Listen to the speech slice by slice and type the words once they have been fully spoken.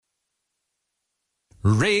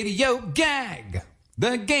Radio Gag,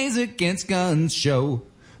 the Gays Against Guns show.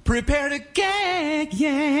 Prepare to gag,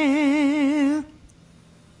 yeah.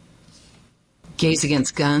 Gays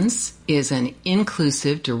Against Guns is an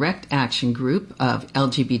inclusive direct action group of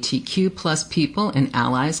LGBTQ plus people and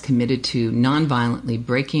allies committed to nonviolently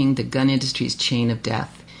breaking the gun industry's chain of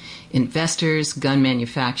death. Investors, gun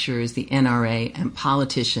manufacturers, the NRA, and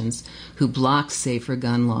politicians who block safer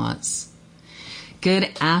gun laws.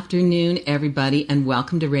 Good afternoon, everybody, and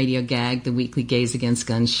welcome to Radio Gag, the weekly Gays Against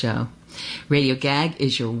Guns show. Radio Gag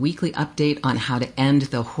is your weekly update on how to end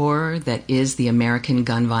the horror that is the American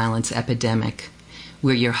gun violence epidemic.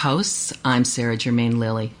 We're your hosts. I'm Sarah Germain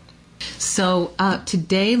Lilly. So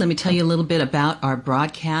today, let me tell you a little bit about our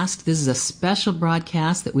broadcast. This is a special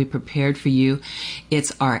broadcast that we prepared for you.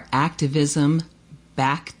 It's our Activism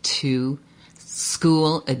Back to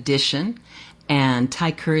School edition. And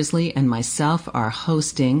Ty Kersley and myself are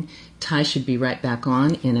hosting. Ty should be right back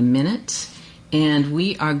on in a minute. And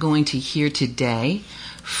we are going to hear today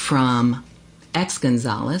from X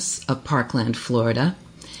Gonzalez of Parkland, Florida,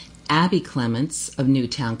 Abby Clements of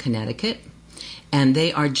Newtown, Connecticut, and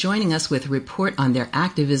they are joining us with a report on their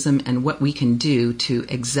activism and what we can do to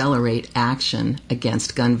accelerate action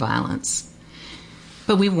against gun violence.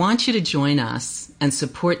 But we want you to join us and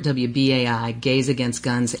support WBAI, Gays Against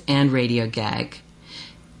Guns, and Radio Gag.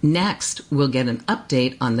 Next, we'll get an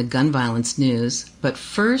update on the gun violence news, but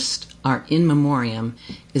first, our in memoriam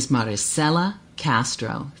is Maricela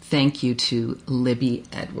Castro. Thank you to Libby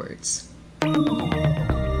Edwards.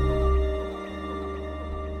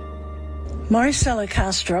 Maricela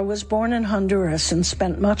Castro was born in Honduras and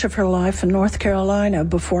spent much of her life in North Carolina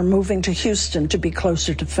before moving to Houston to be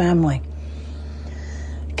closer to family.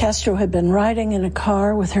 Castro had been riding in a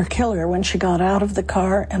car with her killer when she got out of the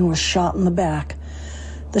car and was shot in the back.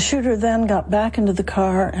 The shooter then got back into the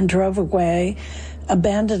car and drove away,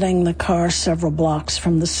 abandoning the car several blocks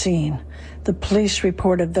from the scene. The police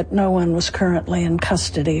reported that no one was currently in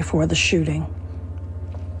custody for the shooting.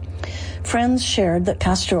 Friends shared that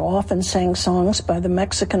Castro often sang songs by the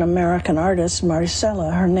Mexican-American artist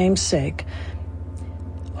Maricela, her namesake.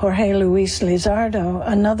 Jorge Luis Lizardo,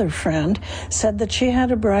 another friend, said that she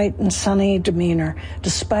had a bright and sunny demeanor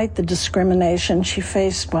despite the discrimination she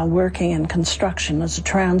faced while working in construction as a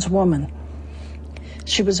trans woman.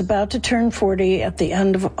 She was about to turn 40 at the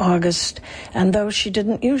end of August, and though she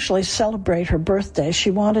didn't usually celebrate her birthday, she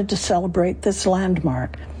wanted to celebrate this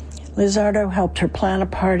landmark. Lizardo helped her plan a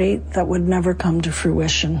party that would never come to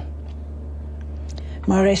fruition.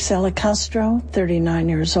 Maricela Castro, 39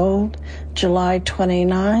 years old, July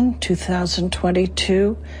 29,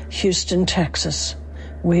 2022, Houston, Texas.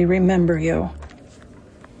 We remember you.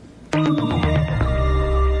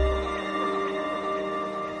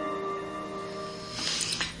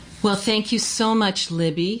 Well, thank you so much,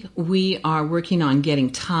 Libby. We are working on getting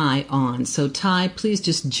Ty on. So, Ty, please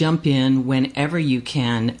just jump in whenever you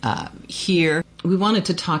can here. We wanted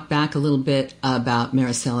to talk back a little bit about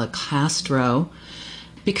Maricela Castro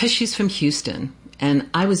because she's from Houston. And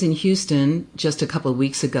I was in Houston just a couple of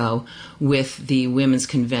weeks ago with the Women's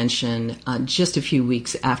Convention just a few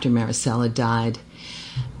weeks after Maricela died.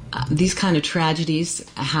 These kind of tragedies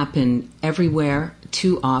happen everywhere,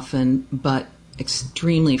 too often, but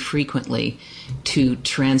extremely frequently to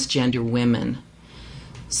transgender women.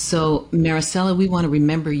 So, Maricela, we want to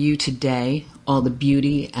remember you today, all the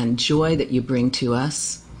beauty and joy that you bring to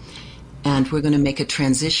us. And we're going to make a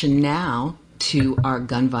transition now to our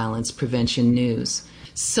gun violence prevention news.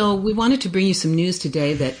 So we wanted to bring you some news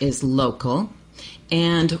today that is local,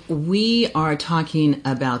 and we are talking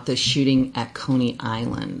about the shooting at Coney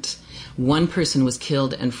Island. One person was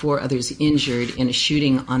killed and 4 others injured in a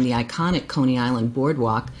shooting on the iconic Coney Island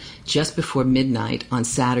boardwalk just before midnight on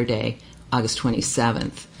Saturday, August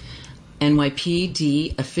 27th.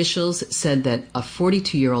 NYPD officials said that a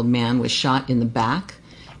 42-year-old man was shot in the back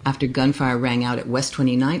after gunfire rang out at West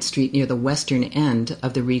 29th Street near the western end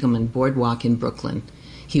of the Riegelman Boardwalk in Brooklyn.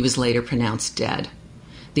 He was later pronounced dead.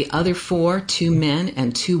 The other 4, 2 men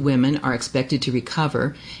and 2 women, are expected to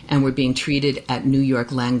recover and were being treated at New York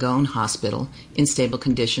Langone Hospital in stable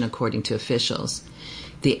condition, according to officials.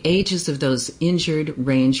 The ages of those injured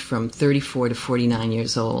range from 34 to 49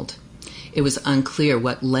 years old. It was unclear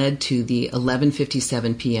what led to the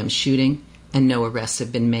 11:57 p.m. shooting, and no arrests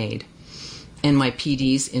have been made.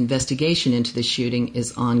 NYPD's investigation into the shooting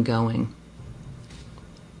is ongoing.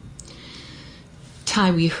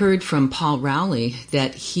 Ty, we heard from Paul Rowley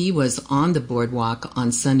that he was on the boardwalk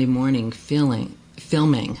on Sunday morning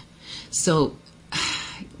filming. So,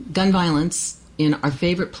 gun violence in our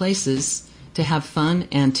favorite places to have fun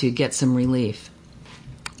and to get some relief.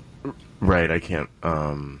 Right, I can't.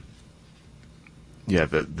 Yeah,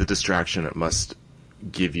 the distraction it must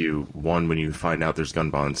give you, one, when you find out there's gun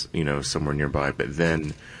bonds, somewhere nearby, but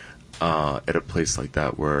then at a place like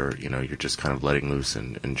that where, you're just kind of letting loose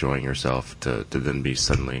and enjoying yourself to then be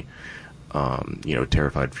suddenly,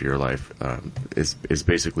 terrified for your life, is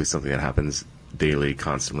basically something that happens daily,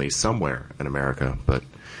 constantly, somewhere in America. But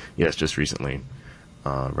yes, just recently,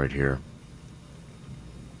 right here.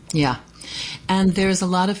 Yeah. And there's a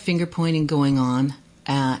lot of finger pointing going on,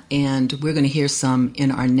 and we're going to hear some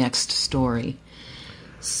in our next story.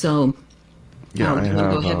 So, do you want to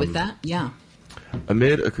go ahead with that? Yeah.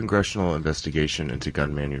 Amid a congressional investigation into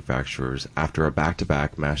gun manufacturers after a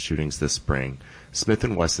back-to-back mass shootings this spring, Smith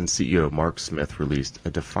 & Wesson CEO Mark Smith released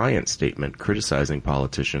a defiant statement criticizing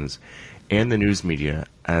politicians and the news media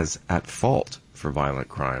as at fault for violent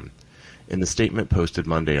crime. In the statement posted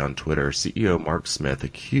Monday on Twitter, CEO Mark Smith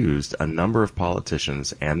accused a number of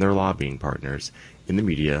politicians and their lobbying partners in the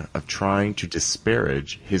media of trying to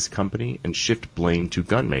disparage his company and shift blame to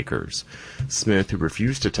gun makers. Smith, who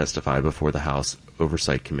refused to testify before the House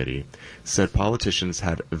Oversight Committee, said politicians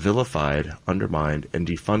had vilified, undermined, and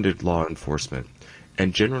defunded law enforcement,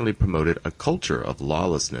 and generally promoted a culture of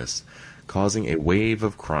lawlessness, causing a wave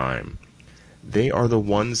of crime. They are the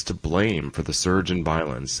ones to blame for the surge in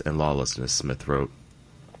violence and lawlessness, Smith wrote.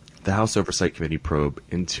 The House Oversight Committee probe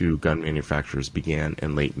into gun manufacturers began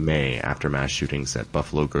in late May after mass shootings at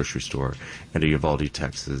Buffalo grocery store and a Uvalde,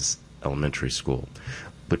 Texas elementary school,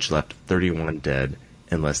 which left 31 dead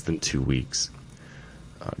in less than 2 weeks.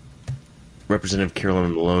 Representative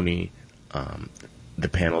Carolyn Maloney, the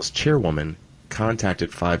panel's chairwoman,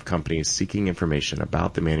 contacted 5 companies seeking information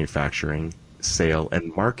about the manufacturing, sale,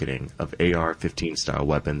 and marketing of AR-15 style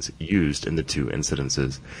weapons used in the 2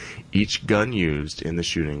 incidences. Each gun used in the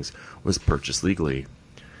shootings was purchased legally.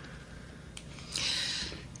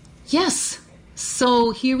 Yes.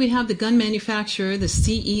 So here we have the gun manufacturer, the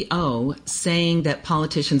CEO, saying that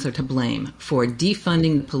politicians are to blame for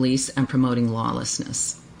defunding the police and promoting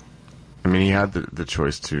lawlessness. I mean, he had the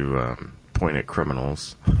choice to point at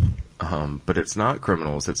criminals. But it's not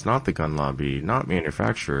criminals, it's not the gun lobby, not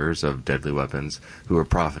manufacturers of deadly weapons who are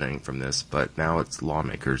profiting from this, but now it's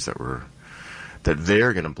lawmakers that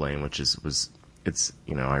they're going to blame, which is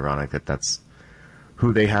ironic that that's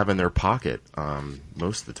who they have in their pocket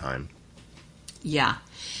most of the time. Yeah.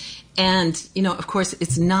 And, of course,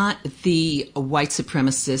 it's not the white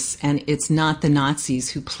supremacists and it's not the Nazis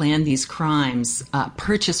who plan these crimes,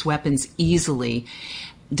 purchase weapons easily.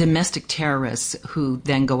 Domestic terrorists who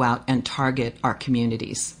then go out and target our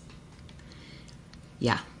communities.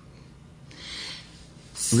 Yeah.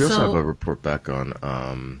 We also have a report back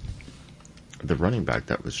on the running back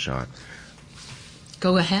that was shot.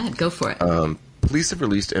 Go ahead. Go for it. Police have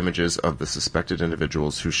released images of the suspected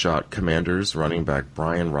individuals who shot Commanders running back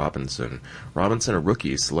Brian Robinson. Robinson, a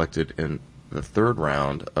rookie selected in the 3rd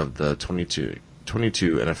round of the 22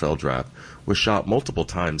 NFL draft, was shot multiple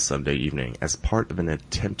times Sunday evening as part of an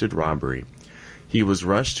attempted robbery. He was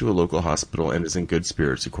rushed to a local hospital and is in good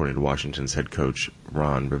spirits, according to Washington's head coach,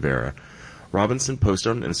 Ron Rivera. Robinson posted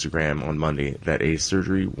on Instagram on Monday that a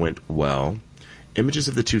surgery went well. Images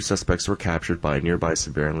of the 2 suspects were captured by a nearby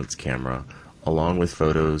surveillance camera, along with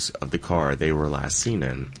photos of the car they were last seen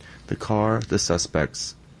in. The car the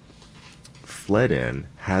suspects fled in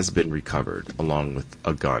has been recovered, along with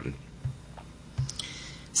a gun.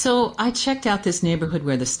 So I checked out this neighborhood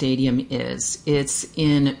where the stadium is. It's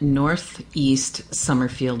in northeast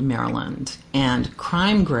Summerfield, Maryland, and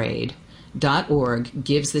crimegrade.org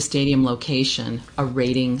gives the stadium location a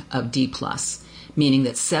rating of D+, meaning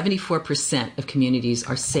that 74% of communities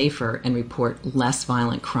are safer and report less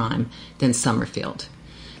violent crime than Summerfield.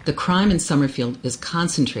 The crime in Summerfield is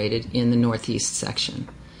concentrated in the northeast section.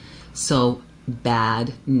 So,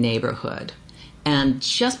 bad neighborhood. And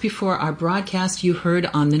just before our broadcast, you heard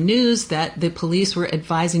on the news that the police were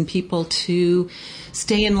advising people to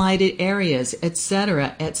stay in lighted areas,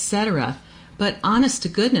 etc., etc. But honest to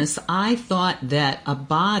goodness, I thought that a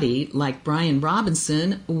body like Brian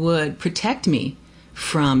Robinson would protect me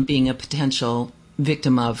from being a potential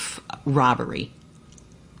victim of robbery.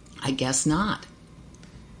 I guess not.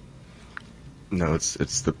 No,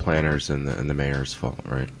 it's the planners and the mayor's fault,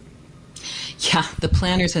 right? Yeah, the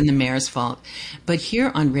planners and the mayor's fault. But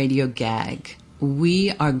here on Radio Gag,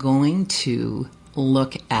 we are going to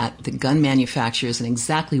look at the gun manufacturers and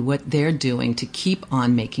exactly what they're doing to keep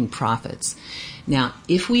on making profits. Now,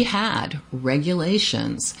 if we had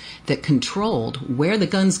regulations that controlled where the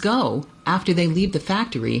guns go after they leave the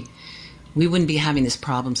factory, we wouldn't be having these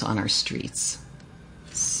problems on our streets.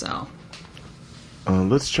 So,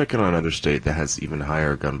 Let's check in on another state that has even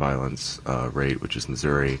higher gun violence rate, which is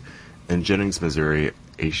Missouri. In Jennings, Missouri,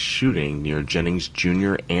 a shooting near Jennings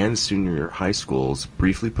Junior and Senior High Schools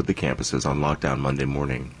briefly put the campuses on lockdown Monday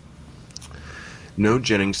morning. No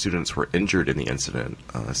Jennings students were injured in the incident.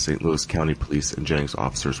 St. Louis County Police and Jennings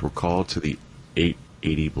officers were called to the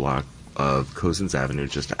 880 block of Cozens Avenue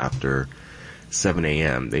just after 7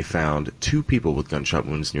 a.m. They found 2 people with gunshot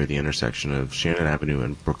wounds near the intersection of Shannon Avenue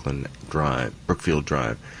and Brookfield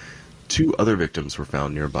Drive. 2 other victims were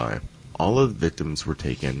found nearby. All of the victims were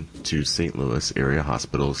taken to St. Louis area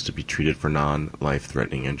hospitals to be treated for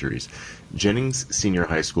non-life-threatening injuries. Jennings Senior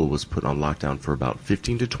High School was put on lockdown for about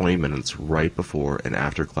 15 to 20 minutes right before and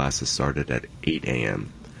after classes started at 8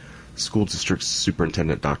 a.m. School District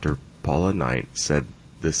Superintendent Dr. Paula Knight said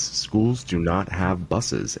the schools do not have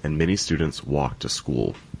buses and many students walk to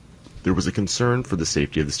school. There was a concern for the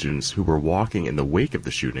safety of the students who were walking in the wake of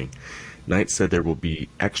the shooting. Knight said there will be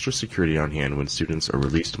extra security on hand when students are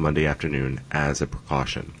released Monday afternoon as a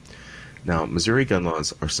precaution. Now, Missouri gun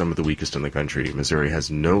laws are some of the weakest in the country. Missouri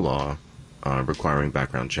has no law requiring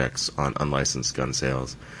background checks on unlicensed gun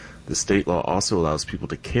sales. The state law also allows people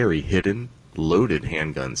to carry hidden, loaded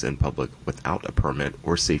handguns in public without a permit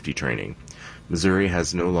or safety training. Missouri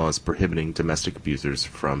has no laws prohibiting domestic abusers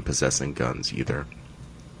from possessing guns either.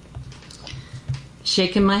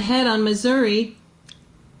 Shaking my head on Missouri.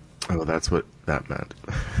 Oh, that's what that meant.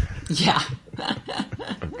 Yeah.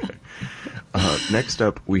 Okay. Next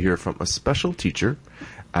up, we hear from a special teacher,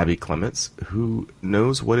 Abby Clements, who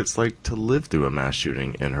knows what it's like to live through a mass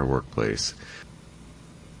shooting in her workplace.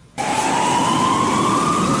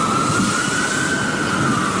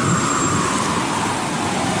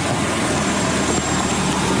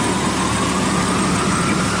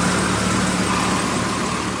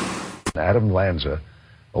 Adam Lanza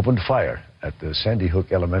opened fire at the Sandy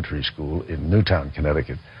Hook Elementary School in Newtown,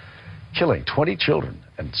 Connecticut, killing 20 children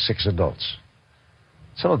and 6 adults.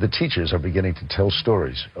 Some of the teachers are beginning to tell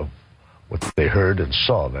stories of what they heard and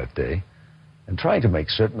saw that day and trying to make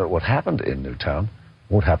certain that what happened in Newtown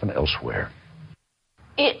won't happen elsewhere.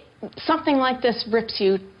 Something like this rips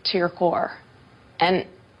you to your core. And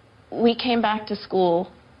we came back to school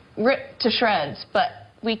ripped to shreds, but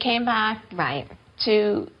we came back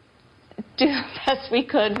to do the best we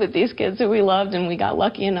could with these kids who we loved and we got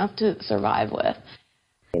lucky enough to survive with.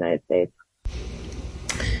 United States.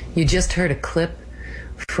 You just heard a clip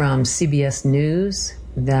from CBS News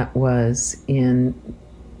that was in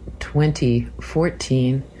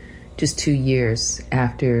 2014, just 2 years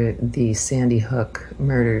after the Sandy Hook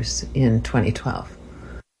murders in 2012.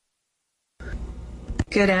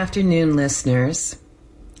 Good afternoon, listeners.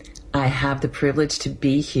 I have the privilege to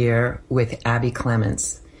be here with Abby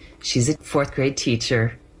Clements. She's a 4th grade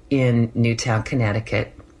teacher in Newtown,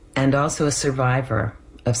 Connecticut, and also a survivor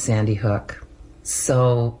of Sandy Hook.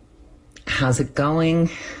 So, how's it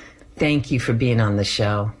going? Thank you for being on the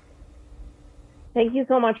show. Thank you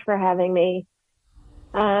so much for having me.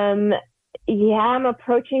 I'm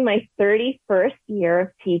approaching my 31st year of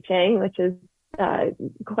teaching, which is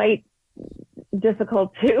quite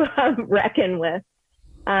difficult to reckon with.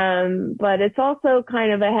 But it's also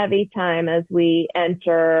kind of a heavy time as we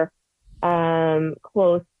enter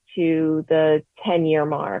close to the 10-year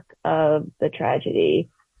mark of the tragedy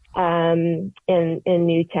in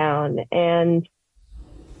Newtown. And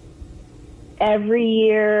every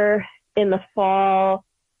year in the fall,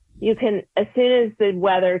 you can, as soon as the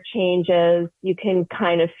weather changes, you can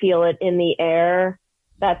kind of feel it in the air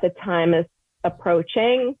that the time is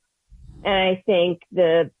approaching. And I think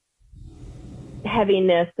the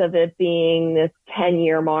heaviness of it being this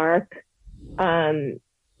 10-year mark,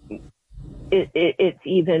 it's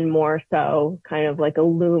even more so kind of like a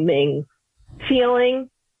looming feeling.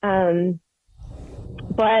 But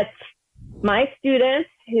my students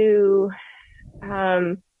who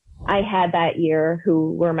I had that year,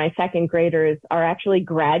 who were my 2nd graders, are actually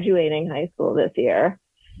graduating high school this year.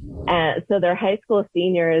 So they're high school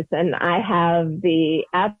seniors, and I have the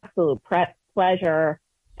absolute pleasure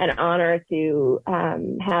and honor to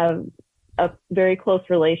have a very close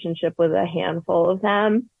relationship with a handful of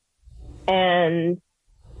them. And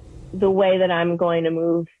the way that I'm going to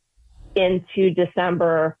move into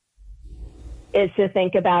December is to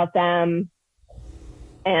think about them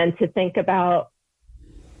and to think about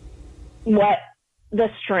what the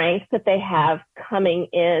strength that they have coming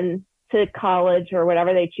in to college or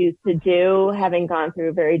whatever they choose to do, having gone through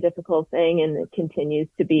a very difficult thing, and it continues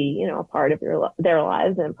to be, a part of their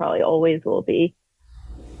lives and probably always will be.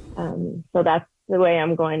 So that's the way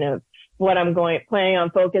planning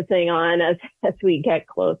on focusing on as we get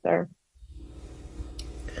closer.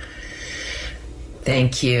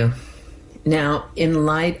 Thank you. Now, in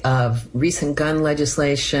light of recent gun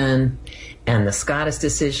legislation and the SCOTUS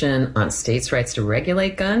decision on states' rights to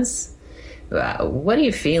regulate guns, what are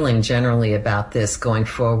you feeling generally about this going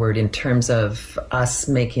forward in terms of us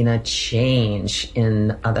making a change in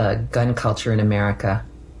the gun culture in America?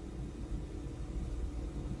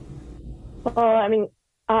 Well, I mean,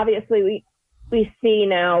 obviously we see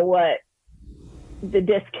now what the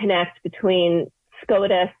disconnect between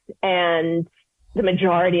SCOTUS and the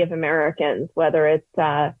majority of Americans, whether it's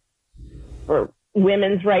for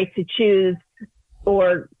women's right to choose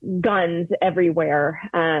or guns everywhere,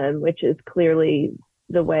 which is clearly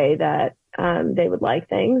the way that they would like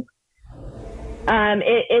things.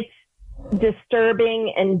 It's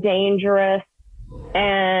disturbing and dangerous,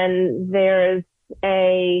 and there's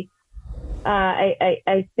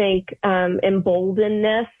I think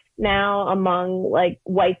emboldenedness now among like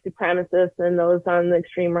white supremacists and those on the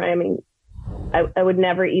extreme right. I mean, I would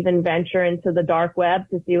never even venture into the dark web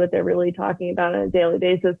to see what they're really talking about on a daily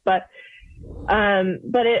basis, but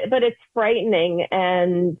it's frightening,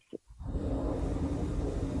 and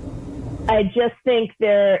I just think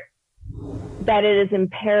that it is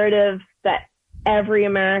imperative that every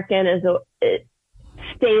American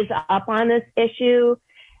stays up on this issue,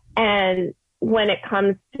 and when it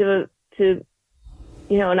comes to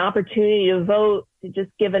an opportunity to vote, to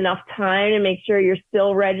just give enough time to make sure you're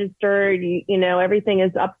still registered, everything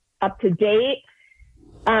is up to date,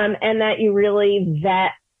 and that you really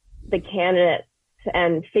vet the candidates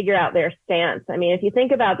and figure out their stance. I mean, if you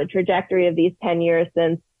think about the trajectory of these 10 years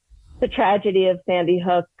since the tragedy of Sandy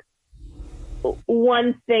Hook,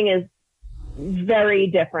 one thing is very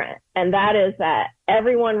different, and that is that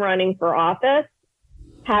everyone running for office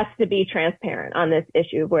has to be transparent on this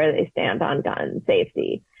issue of where they stand on gun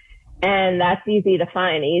safety. And that's easy to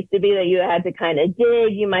find. It used to be that you had to kind of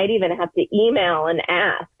dig. You might even have to email and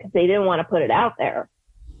ask because they didn't want to put it out there.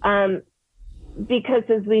 Because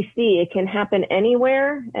as we see, it can happen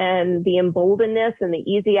anywhere, and the emboldenedness and the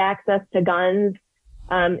easy access to guns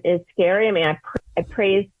is scary. I mean, I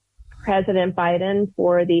praise President Biden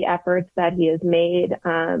for the efforts that he has made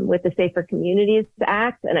with the Safer Communities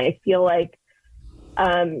Act, and I feel like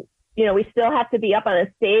we still have to be up on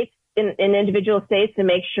the states in individual states to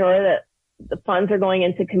make sure that the funds are going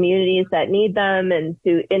into communities that need them and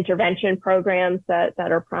to intervention programs that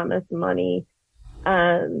are promised money.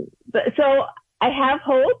 But so I have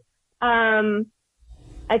hope.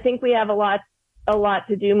 I think we have a lot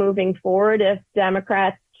to do moving forward if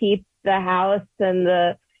Democrats keep the House and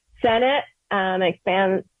the Senate,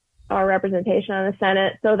 expand our representation on the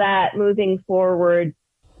Senate so that moving forward,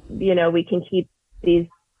 we can keep these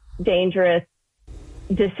dangerous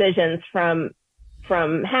decisions from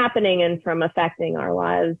happening and from affecting our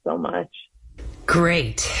lives so much.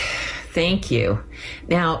 Great. Thank you.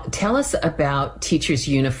 Now, tell us about Teachers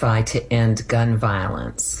Unify to End Gun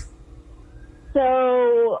Violence.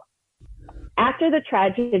 So, after the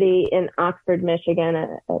tragedy in Oxford, Michigan, at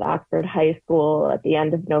Oxford High School at the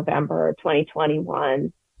end of November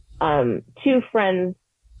 2021, two friends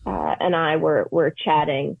and I were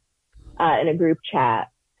chatting in a group chat,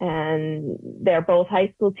 and they're both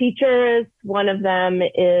high school teachers. One of them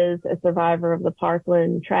is a survivor of the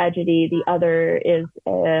Parkland tragedy. The other is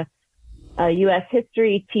a U.S.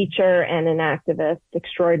 history teacher and an activist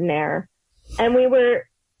extraordinaire. And we were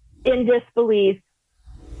in disbelief,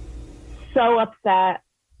 so upset,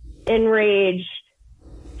 enraged,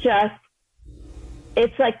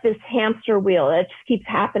 it's like this hamster wheel that just keeps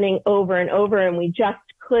happening over and over, and we just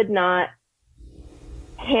could not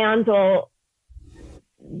handle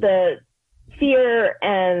the fear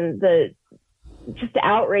and the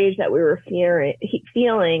outrage that we were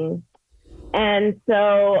feeling. And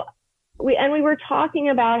so we were talking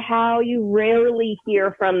about how you rarely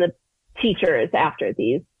hear from the teachers after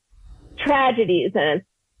these tragedies, and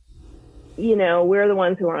we're the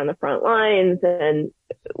ones who are on the front lines, and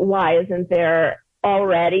why isn't there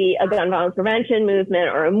already a gun violence prevention movement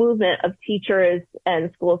or a movement of teachers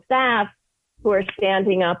and school staff who are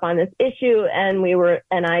standing up on this issue? And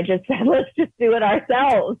I just said, let's just do it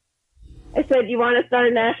ourselves. I said, you want to start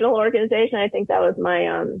a national organization? I think that was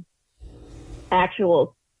my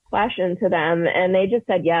actual question to them. And they just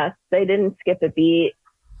said yes. They didn't skip a beat.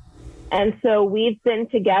 And so we've been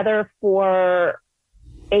together for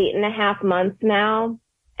 8.5 months now.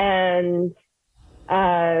 And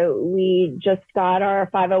we just got our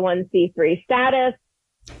 501c3 status.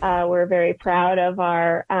 We're very proud of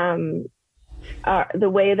the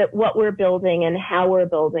way that what we're building and how we're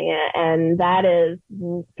building it. And that is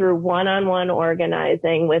through one-on-one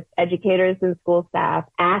organizing with educators and school staff,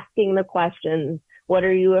 asking the questions, what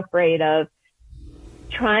are you afraid of?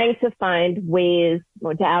 trying to find ways,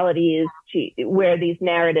 modalities where these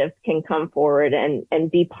narratives can come forward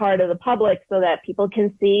and be part of the public so that people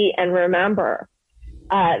can see and remember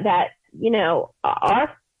that,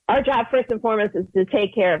 our job first and foremost is to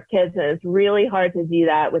take care of kids, and it's really hard to do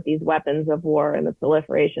that with these weapons of war and the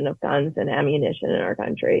proliferation of guns and ammunition in our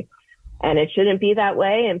country. And it shouldn't be that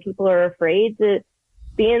way, and people are afraid to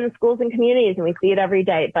be in schools and communities, and we see it every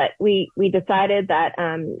day. But we decided that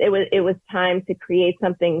it was time to create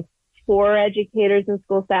something for educators and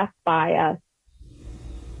school staff by us.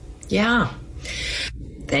 Yeah.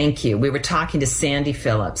 Thank you. We were talking to Sandy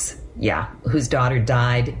Phillips, whose daughter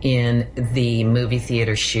died in the movie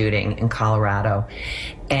theater shooting in Colorado.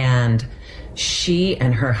 And she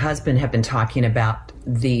and her husband have been talking about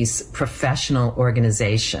these professional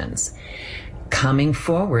organizations coming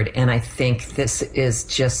forward. And I think this is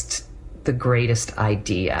just the greatest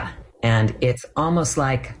idea. And it's almost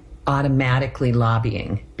like automatically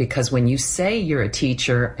lobbying, because when you say you're a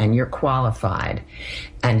teacher and you're qualified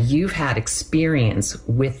and you've had experience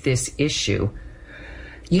with this issue,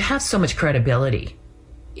 you have so much credibility.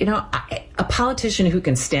 A politician who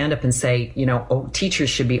can stand up and say, teachers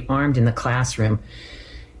should be armed in the classroom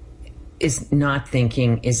is not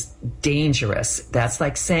thinking is dangerous. That's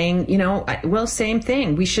like saying, same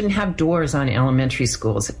thing. We shouldn't have doors on elementary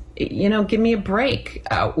schools. Give me a break.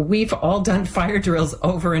 We've all done fire drills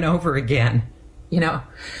over and over again,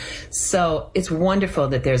 So it's wonderful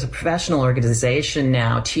that there's a professional organization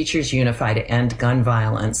now, Teachers Unify, to end gun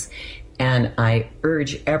violence. And I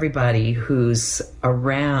urge everybody who's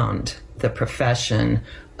around the profession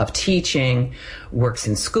of teaching, works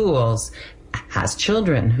in schools, has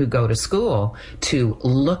children who go to school, to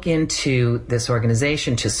look into this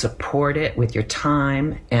organization, to support it with your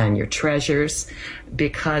time and your treasures,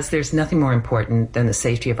 because there's nothing more important than the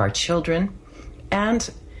safety of our children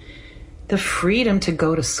and the freedom to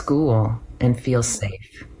go to school and feel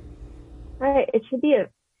safe. Right. It should be a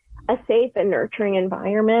safe and nurturing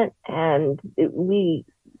environment, and we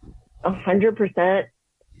 100%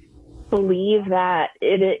 believe that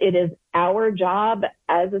it is our job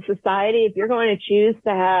as a society. If you're going to choose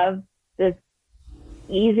to have this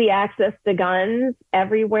easy access to guns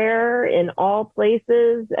everywhere, in all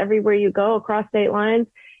places, everywhere you go across state lines,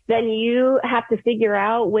 then you have to figure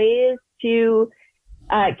out ways to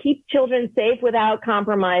keep children safe without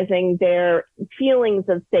compromising their feelings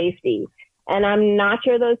of safety. And I'm not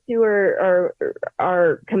sure those two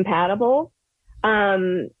are compatible.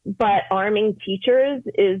 But arming teachers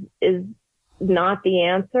is not the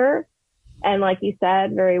answer. And like you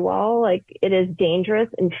said very well, it is dangerous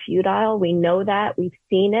and futile. We know that. We've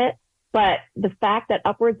seen it. But the fact that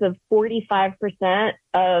upwards of 45%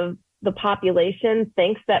 of the population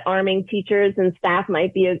thinks that arming teachers and staff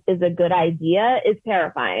is a good idea is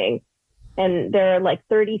terrifying. And there are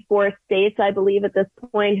 34 states, I believe, at this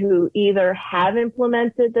point who either have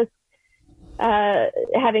implemented this,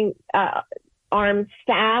 having armed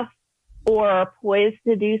staff, or are poised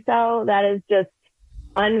to do so. That is just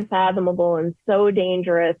unfathomable and so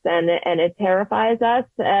dangerous. And it terrifies us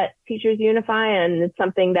at Teachers Unify. And it's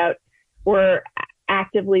something that we're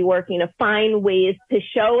actively working to find ways to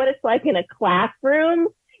show what it's like in a classroom,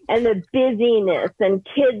 and the busyness and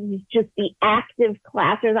kids, just the active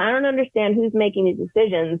classrooms. I don't understand who's making these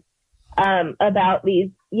decisions about these,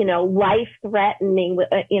 life-threatening,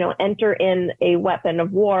 enter in a weapon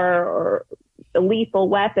of war or a lethal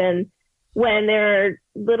weapon when they're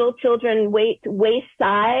little children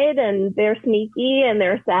wayside, and they're sneaky and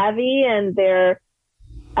they're savvy and they're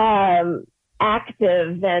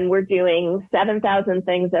active, and we're doing 7,000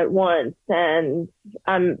 things at once. And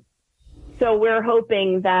so we're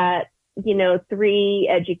hoping that, 3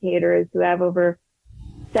 educators who have over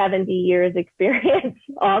 70 years experience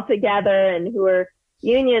all together and who are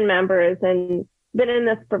union members and been in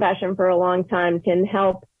this profession for a long time can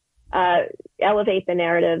help elevate the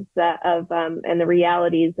narratives and the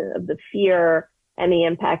realities of the fear and the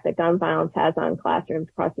impact that gun violence has on classrooms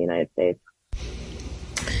across the United States.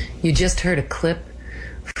 You just heard a clip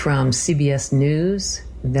from CBS News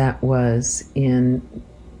that was in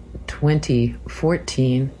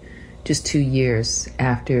 2014, just 2 years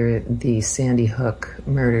after the Sandy Hook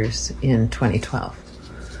murders in 2012.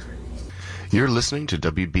 You're listening to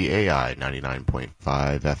WBAI 99.5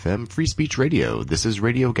 FM Free Speech Radio. This is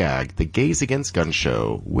Radio Gag, the Gays Against Gun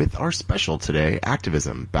show, with our special today,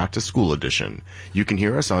 Activism, Back to School Edition. You can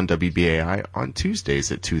hear us on WBAI on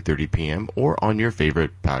Tuesdays at 2:30 p.m. or on your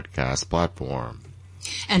favorite podcast platform.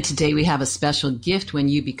 And today we have a special gift when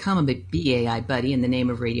you become a BAI buddy in the name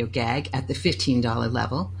of Radio Gag at the $15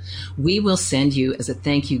 level. We will send you as a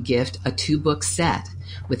thank you gift a 2-book set.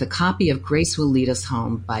 with a copy of Grace Will Lead Us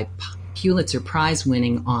Home by Pulitzer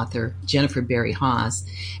Prize-winning author Jennifer Berry Hawes,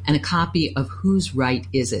 and a copy of Whose Right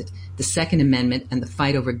Is It? The Second Amendment and the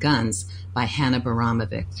Fight Over Guns by Hannah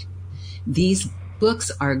Baramovic. These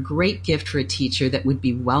books are a great gift for a teacher that would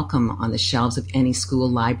be welcome on the shelves of any school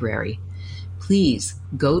library. Please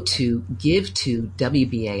go to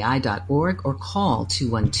give2wbai.org or call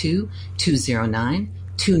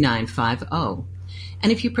 212-209-2950.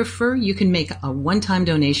 And if you prefer, you can make a one-time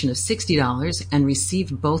donation of $60 and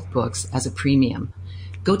receive both books as a premium.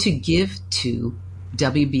 Go to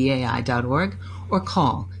give2wbai.org or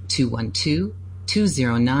call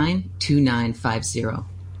 212-209-2950.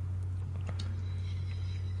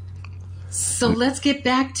 So let's get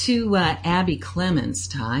back to Abby Clemens,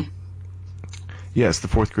 Ty. Yes, the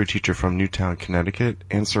fourth grade teacher from Newtown, Connecticut,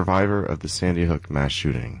 and survivor of the Sandy Hook mass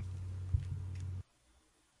shooting.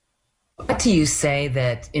 What do you say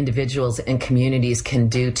that individuals and communities can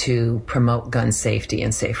do to promote gun safety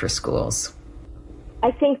and safer schools?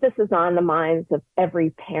 I think this is on the minds of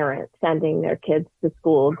every parent sending their kids to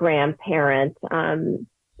school, grandparent,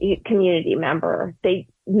 community member.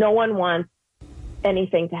 No one wants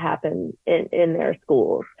anything to happen in their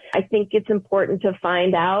schools. I think it's important to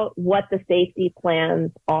find out what the safety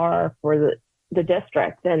plans are for the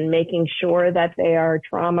district and making sure that they are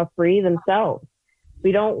trauma-free themselves.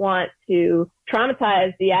 We don't want to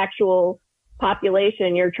traumatize the actual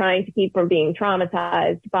population you're trying to keep from being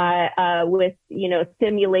traumatized by with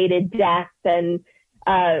simulated death and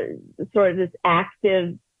sort of this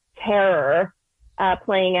active terror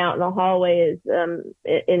playing out in the hallways in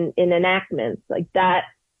enactments. Like, that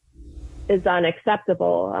is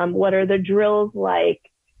unacceptable. What are the drills like?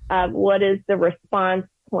 What is the response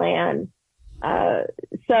plan?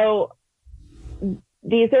 So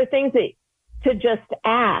these are things that to just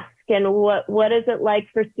ask. And what is it like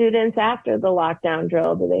for students after the lockdown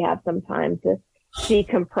drill? Do they have some time to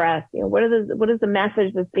decompress? What is the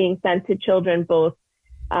message that's being sent to children, both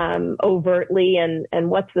overtly and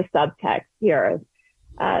what's the subtext here?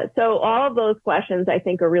 So all of those questions I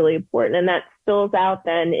think are really important, and that spills out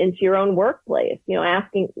then into your own workplace.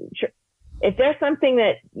 Asking if there's something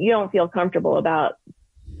that you don't feel comfortable about,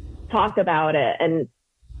 talk about it. And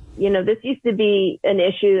this used to be an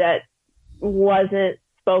issue that wasn't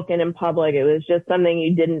spoken in public. It was just something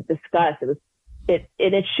you didn't discuss.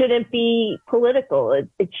 It shouldn't be political. It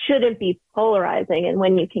shouldn't be polarizing. And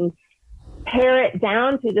when you can pare it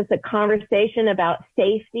down to just a conversation about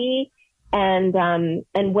safety and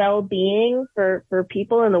well-being for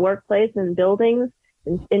people in the workplace and buildings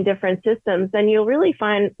in different systems, then you'll really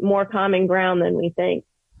find more common ground than we think.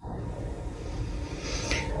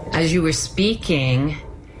 As you were speaking,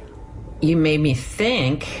 you made me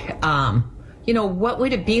think, what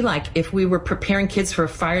would it be like if we were preparing kids for a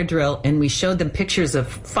fire drill and we showed them pictures of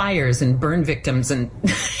fires and burn victims and...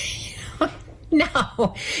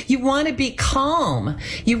 No, you want to be calm.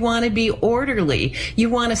 You want to be orderly. You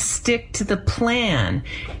want to stick to the plan.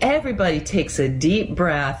 Everybody takes a deep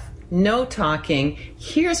breath, no talking.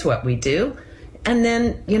 Here's what we do. And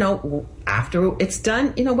then, after it's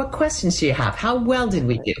done, what questions do you have? How well did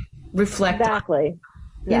we do? Reflect. Exactly.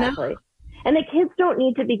 And the kids don't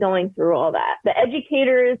need to be going through all that. The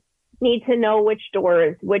educators need to know which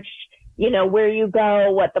doors, where you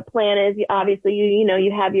go, what the plan is. Obviously,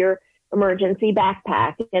 you have your emergency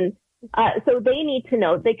backpack. And so they need to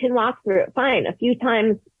know. They can walk through it fine a few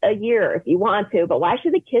times a year if you want to, but why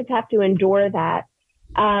should the kids have to endure that?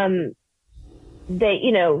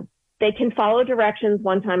 They can follow directions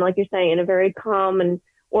one time, like you're saying, in a very calm and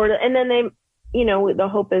order, and then they, the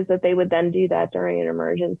hope is that they would then do that during an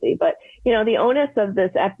emergency. But, the onus of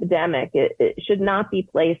this epidemic, it should not be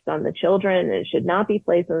placed on the children, and it should not be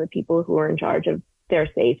placed on the people who are in charge of their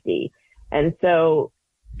safety. And so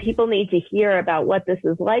people need to hear about what this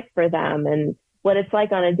is like for them and what it's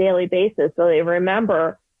like on a daily basis, so they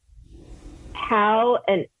remember how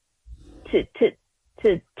and to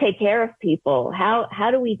take care of people.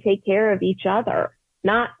 How do we take care of each other?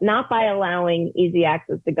 Not by allowing easy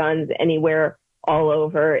access to guns anywhere all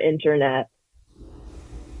over internet.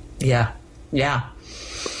 Yeah.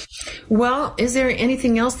 Well, is there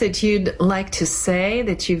anything else that you'd like to say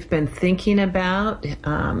that you've been thinking about?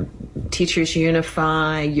 Teachers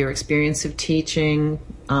Unify, your experience of teaching.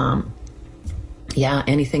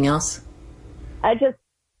 Anything else? I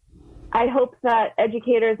hope that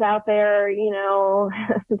educators out there,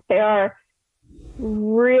 they are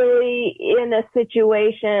really in a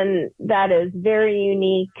situation that is very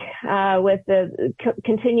unique with the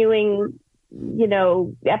continuing,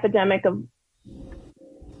 epidemic of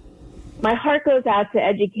my heart goes out to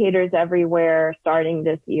educators everywhere starting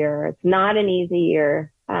this year. It's not an easy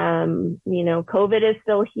year. COVID is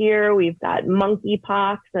still here. We've got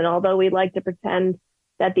monkeypox. And although we like to pretend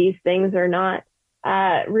that these things are not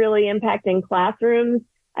really impacting classrooms,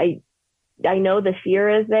 I know the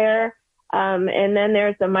fear is there. And then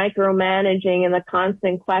there's the micromanaging and the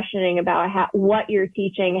constant questioning about what you're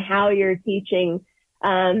teaching, how you're teaching,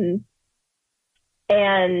 and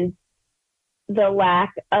the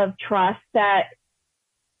lack of trust that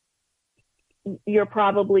you're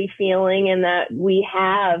probably feeling and that we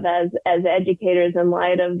have as educators in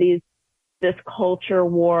light of this culture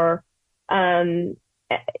war. Add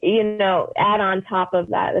on top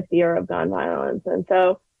of that the fear of gun violence. And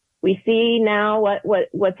so we see now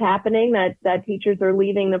what's happening, that teachers are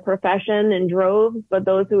leaving the profession in droves, but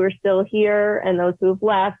those who are still here and those who've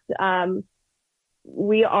left,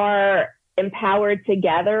 we are empowered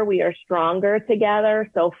together. We are stronger together.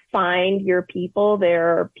 So find your people.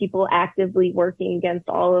 There are people actively working against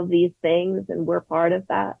all of these things, and we're part of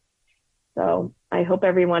that. So I hope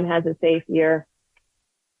everyone has a safe year.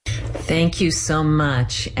 Thank you so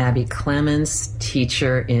much, Abby Clemens,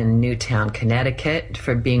 teacher in Newtown, Connecticut,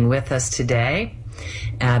 for being with us today.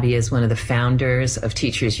 Abby is one of the founders of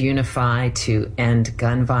Teachers Unify to End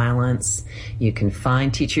Gun Violence. You can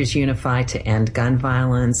find Teachers Unify to End Gun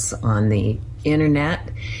Violence on the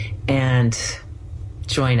internet and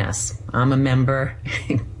join us. I'm a member.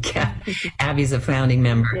 Abby's a founding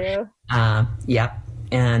member. Yep.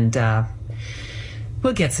 And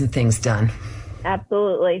we'll get some things done.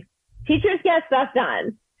 Absolutely. Teachers get stuff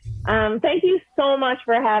done. Thank you so much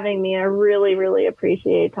for having me. I really, really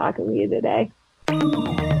appreciate talking to you today.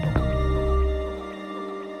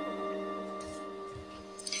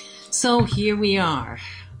 So here we are.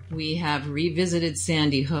 We have revisited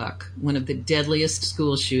Sandy Hook, one of the deadliest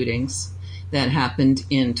school shootings that happened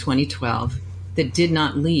in 2012 that did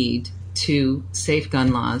not lead to safe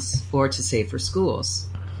gun laws or to safer schools.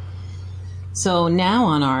 So now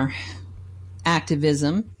on our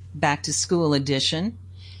activism back to school edition,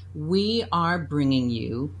 we are bringing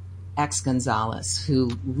you X Gonzalez, who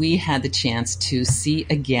we had the chance to see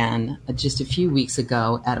again just a few weeks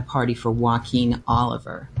ago at a party for Joaquin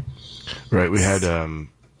Oliver. Right. We had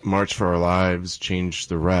March for Our Lives, Change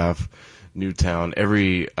the Ref, Newtown.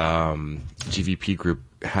 Every GVP group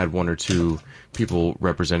had one or two people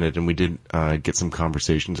represented, and we did get some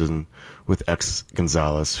conversations with X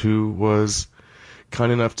Gonzalez, who was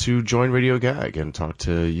kind enough to join Radio Gag and talk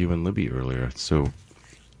to you and Libby earlier. So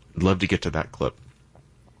I'd love to get to that clip.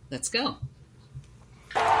 Let's go.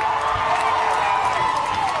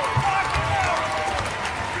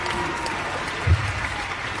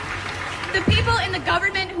 The people in the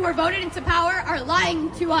government who are voted into power are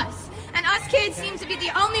lying to us. And us kids seem to be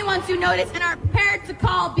the only ones who notice and are prepared to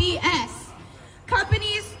call BS.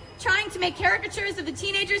 Companies trying to make caricatures of the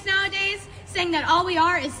teenagers nowadays, saying that all we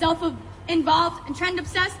are is self-involved and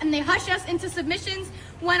trend-obsessed, and they hush us into submissions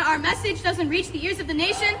when our message doesn't reach the ears of the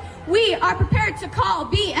nation. We are prepared to call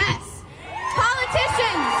BS.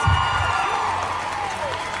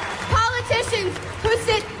 Politicians who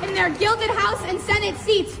sit in their gilded House and Senate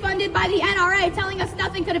seats funded by the NRA telling us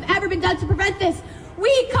nothing could have ever been done to prevent this.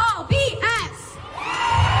 We call BS.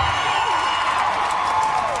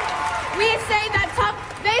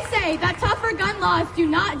 They say that tougher gun laws do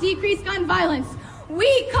not decrease gun violence.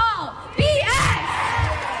 We call BS.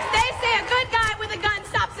 They say a good guy with a gun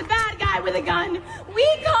stops a bad guy with a gun. We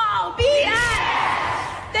call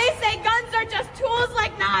BS. They say guns are just tools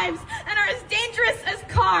like knives and are as dangerous as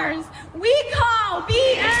cars. We call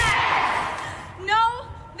BS. No,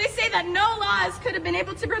 they say that no laws could have been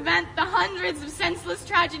able to prevent the hundreds of senseless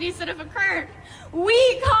tragedies that have occurred.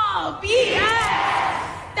 We call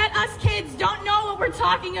BS. That us kids don't know what we're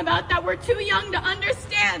talking about, that we're too young to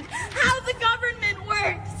understand how the government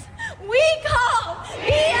works. We call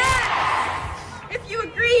BS. If you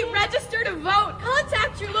agree, register to vote.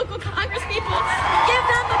 Contact your local congresspeople. Give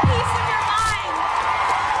them the peace of your mind.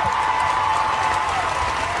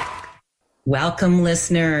 Welcome,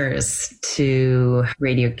 listeners, to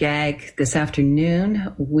Radio Gag. This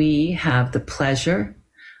afternoon, we have the pleasure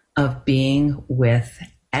of being with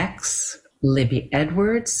X, Libby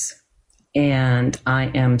Edwards, and I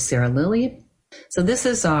am Sarah Lilly. So this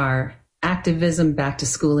is our Activism Back to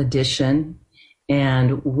School edition,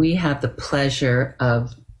 and we have the pleasure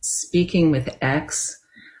of speaking with X,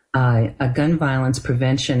 a gun violence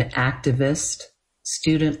prevention activist,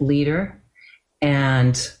 student leader,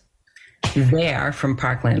 and they're from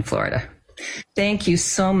Parkland, Florida. Thank you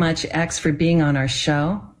so much, X, for being on our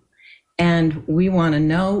show. And we want to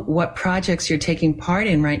know what projects you're taking part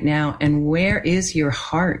in right now and where is your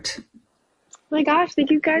heart? my gosh, thank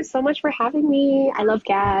you guys so much for having me. I love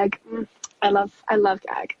GAG. I love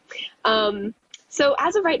GAG. So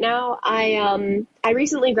as of right now, I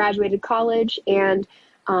recently graduated college, and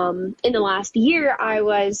in the last year, I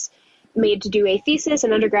was made to do a thesis,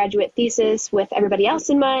 an undergraduate thesis, with everybody else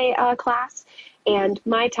in my class. And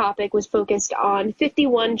my topic was focused on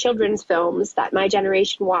 51 children's films that my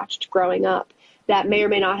generation watched growing up that may or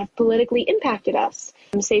may not have politically impacted us.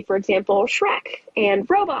 Say, for example, Shrek and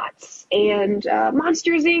Robots and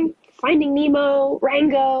Monsters, Inc., Finding Nemo,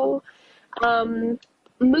 Rango,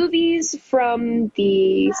 movies from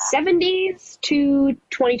the 70s to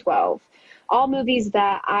 2012. All movies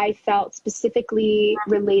that I felt specifically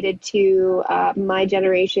related to my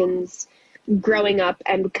generation's growing up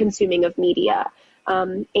and consuming of media.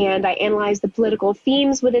 And I analyzed the political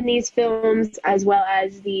themes within these films, as well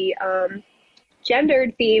as the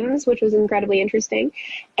gendered themes, which was incredibly interesting.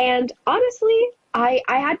 And honestly, I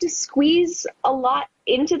had to squeeze a lot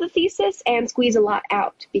into the thesis and squeeze a lot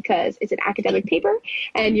out, because it's an academic paper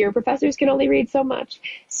and your professors can only read so much.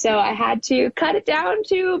 So I had to cut it down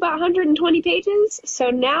to about 120 pages. So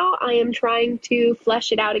now I am trying to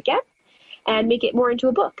flesh it out again and make it more into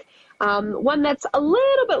a book. One that's a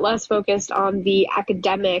little bit less focused on the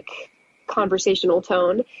academic conversational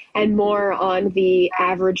tone and more on the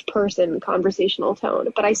average person conversational tone.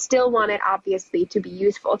 But I still want it, obviously, to be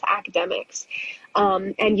useful to academics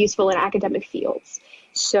and useful in academic fields.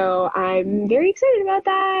 So I'm very excited about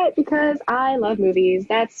that because I love movies.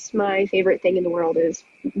 That's my favorite thing in the world, is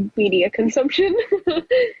media consumption.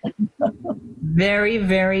 Very,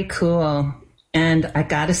 very cool. And I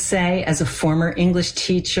gotta say, as a former English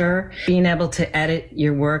teacher, being able to edit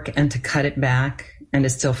your work and to cut it back and to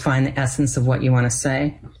still find the essence of what you want to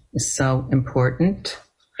say is so important.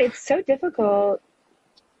 It's so difficult.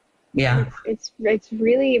 Yeah. It's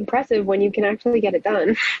really impressive when you can actually get it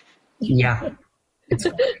done. Yeah.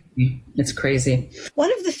 It's crazy.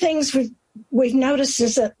 One of the things we've noticed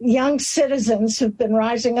is that young citizens have been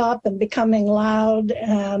rising up and becoming loud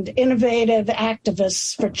and innovative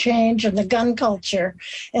activists for change in the gun culture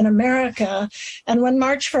in America. And when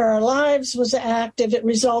March for Our Lives was active, it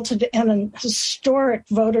resulted in a historic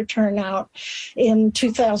voter turnout in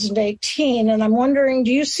 2018. And I'm wondering,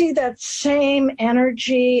 do you see that same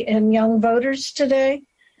energy in young voters today?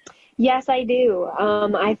 Yes, I do.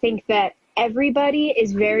 I think that everybody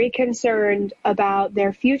is very concerned about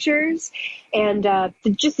their futures and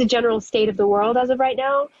just the general state of the world as of right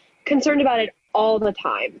now, concerned about it all the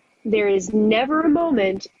time. There is never a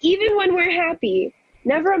moment, even when we're happy,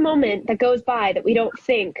 never a moment that goes by that we don't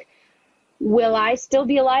think, will I still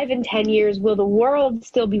be alive in 10 years? Will the world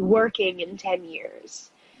still be working in 10 years?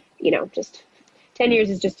 You know, just 10 years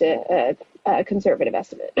is just a conservative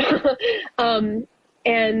estimate.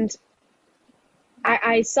 And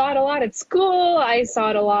I saw it a lot at school. I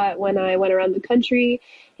saw it a lot when I went around the country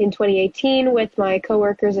in 2018 with my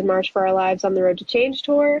coworkers in March for Our Lives on the Road to Change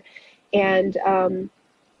tour. And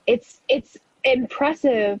it's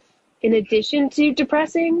impressive, in addition to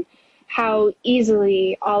depressing, how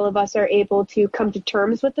easily all of us are able to come to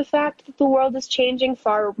terms with the fact that the world is changing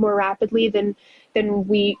far more rapidly than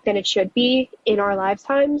it should be in our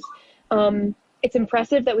lifetimes. It's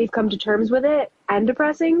impressive that we've come to terms with it, and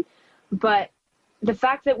depressing, but the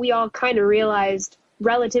fact that we all kind of realized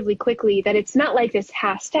relatively quickly that it's not like this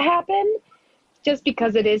has to happen. Just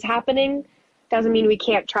because it is happening doesn't mean we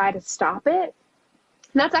can't try to stop it.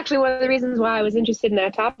 And that's actually one of the reasons why I was interested in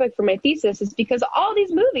that topic for my thesis, is because all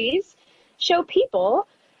these movies show people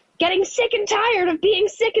getting sick and tired of being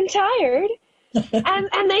sick and tired.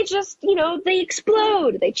 and they just, they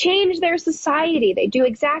explode. They change their society. They do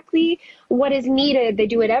exactly what is needed. They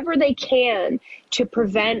do whatever they can to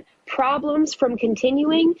prevent problems from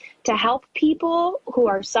continuing, to help people who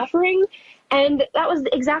are suffering. And that was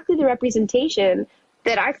exactly the representation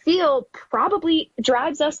that I feel probably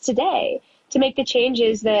drives us today to make the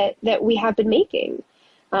changes that we have been making.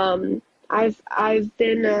 I've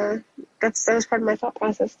been, that was part of my thought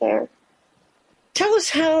process there. Tell us,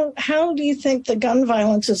 how do you think the gun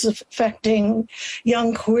violence is affecting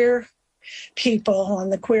young queer people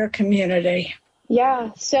and the queer community?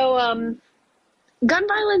 Yeah, so gun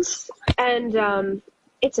violence and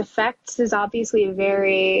its effects is obviously a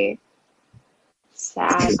very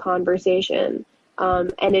sad conversation.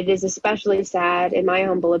 And it is especially sad, in my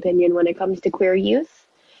humble opinion, when it comes to queer youth,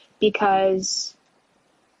 because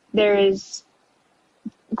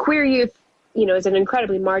queer youth, is an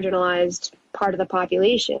incredibly marginalized part of the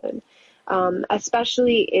population,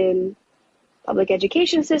 especially in public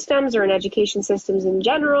education systems or in education systems in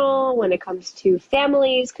general, when it comes to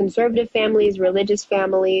families, conservative families, religious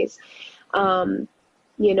families.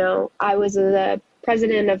 You know, I was the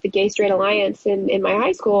president of the Gay Straight Alliance in my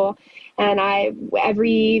high school, and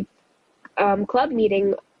every club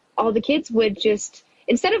meeting, all the kids would just,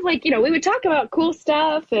 instead of like, you know, we would talk about cool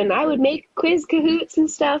stuff, and I would make quiz Kahoots and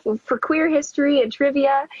stuff for queer history and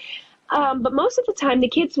trivia. But most of the time, the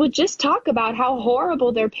kids would just talk about how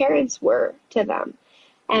horrible their parents were to them.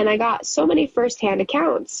 And I got so many firsthand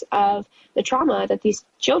accounts of the trauma that these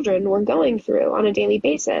children were going through on a daily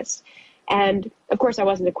basis. And of course, I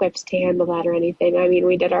wasn't equipped to handle that or anything. I mean,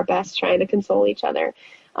 we did our best trying to console each other.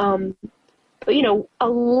 But, you know, a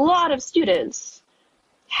lot of students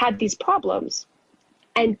had these problems.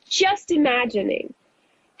 And just imagining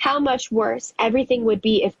how much worse everything would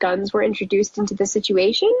be if guns were introduced into the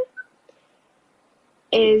situation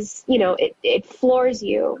is, you know, it floors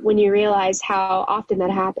you when you realize how often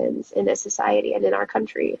that happens in this society and in our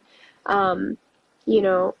country. You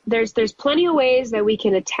know, there's plenty of ways that we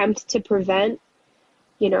can attempt to prevent,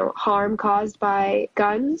 you know, harm caused by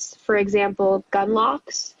guns. For example, gun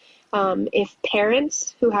locks. If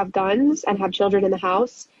parents who have guns and have children in the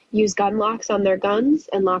house use gun locks on their guns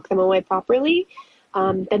and lock them away properly,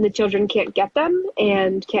 then the children can't get them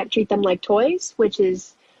and can't treat them like toys, which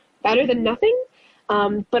is better than nothing.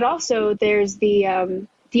 But also there's the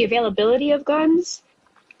availability of guns.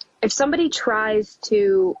 If somebody tries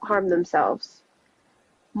to harm themselves,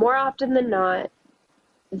 more often than not,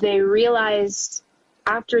 they realize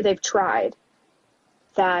after they've tried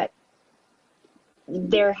that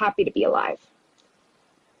they're happy to be alive.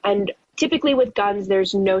 And typically with guns,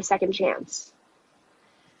 there's no second chance.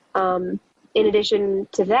 In addition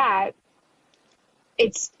to that,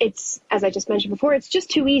 it's as I just mentioned before, it's just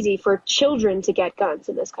too easy for children to get guns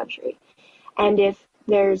in this country. And if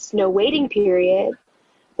there's no waiting period,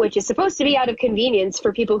 which is supposed to be out of convenience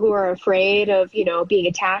for people who are afraid of, you know, being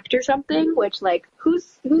attacked or something, which, like,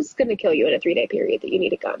 who's going to kill you in a 3-day period that you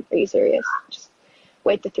need a gun? Are you serious? Just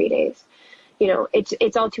wait the 3 days. You know,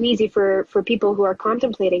 it's all too easy for people who are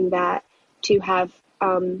contemplating that to have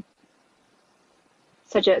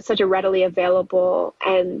such a readily available,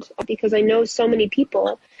 and because I know so many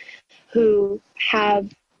people who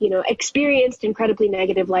have, you know, experienced incredibly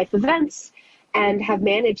negative life events and have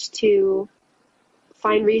managed to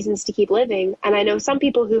find reasons to keep living. And I know some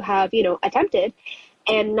people who have, you know, attempted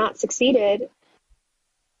and not succeeded.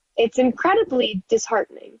 It's incredibly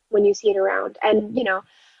disheartening when you see it around. And, you know,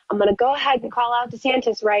 I'm going to go ahead and call out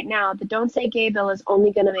DeSantis right now. The Don't Say Gay bill is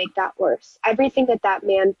only going to make that worse. Everything that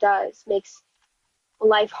man does makes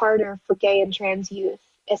life harder for gay and trans youth,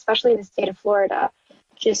 especially in the state of Florida.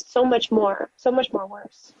 Just so much more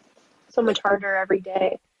worse, so much harder every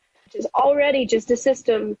day, which is already just a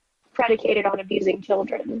system predicated on abusing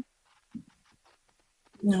children.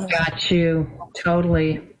 Got you.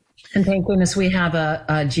 Totally. And thank goodness we have a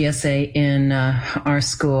GSA in our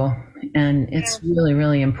school, and it's really,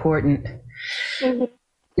 really important. Mm-hmm.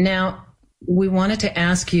 Now, we wanted to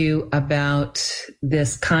ask you about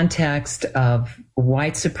this context of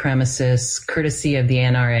white supremacists, courtesy of the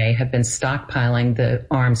NRA, have been stockpiling the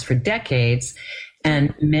arms for decades,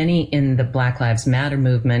 and many in the Black Lives Matter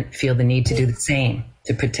movement feel the need to do the same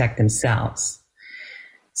to protect themselves.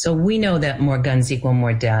 So we know that more guns equal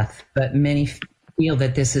more death, but many feel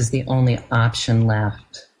that this is the only option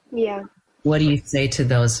left. Yeah. What do you say to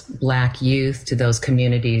those Black youth, to those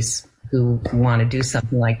communities who want to do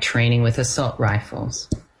something like training with assault rifles?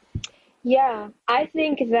 Yeah, I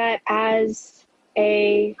think that as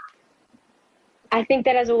a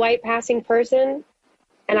white passing person,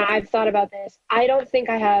 and I've thought about this, I don't think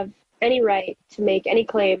I have any right to make any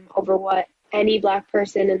claim over what any Black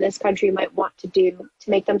person in this country might want to do to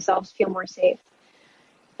make themselves feel more safe.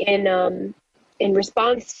 In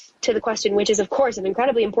response to the question, which is, of course, an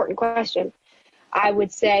incredibly important question, I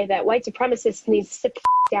would say that white supremacists need to sit the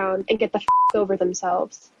down and get the over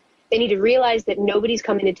themselves. They need to realize that nobody's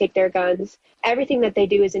coming to take their guns. Everything that they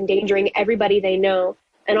do is endangering everybody they know.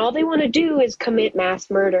 And all they want to do is commit mass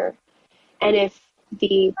murder. And if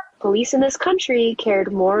the police in this country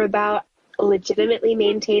cared more about legitimately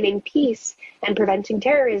maintaining peace and preventing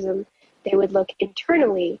terrorism, they would look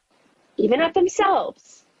internally, even at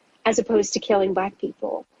themselves, as opposed to killing Black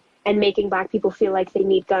people and making Black people feel like they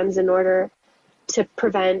need guns in order to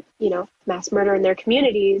prevent, you know, mass murder in their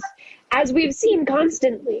communities, as we've seen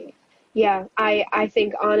constantly. Yeah, I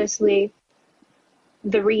think, honestly,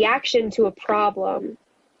 the reaction to a problem,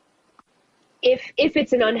 if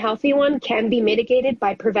it's an unhealthy one, can be mitigated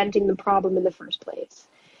by preventing the problem in the first place.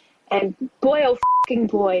 And boy, oh fucking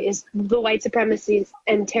boy, is the white supremacy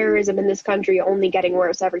and terrorism in this country only getting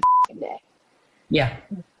worse every day. Yeah.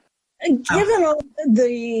 Given all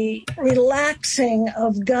the relaxing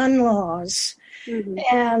of gun laws,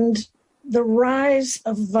 and the rise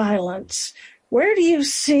of violence. Where do you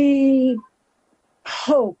see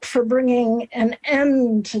hope for bringing an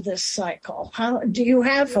end to this cycle? How do you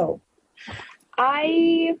have hope?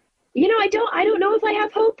 I don't know if I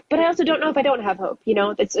have hope, but I also don't know if I don't have hope.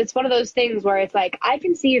 It's one of those things where it's like, I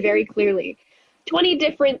can see very clearly 20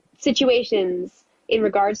 different situations in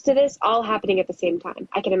regards to this all happening at the same time.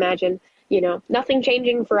 I can imagine, nothing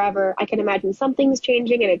changing forever. I can imagine some things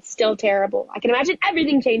changing and it's still terrible. I can imagine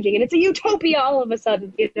everything changing and it's a utopia all of a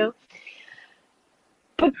sudden,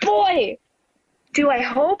 But boy, do I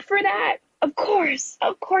hope for that? Of course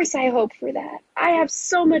I hope for that. I have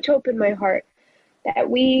so much hope in my heart that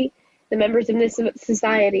we, the members of this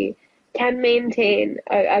society, can maintain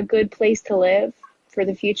a good place to live for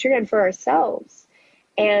the future and for ourselves,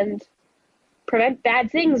 and prevent bad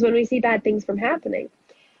things when we see bad things from happening.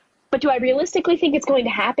 But do I realistically think it's going to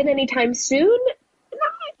happen anytime soon?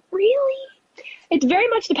 Not really. It very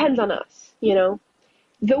much depends on us,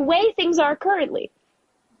 The way things are currently,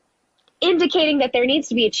 indicating that there needs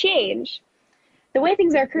to be a change. The way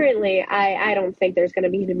things are currently, I don't think there's going to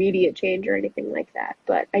be an immediate change or anything like that.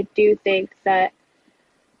 But I do think that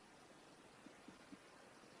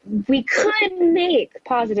we could make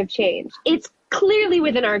positive change. It's clearly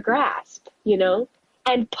within our grasp,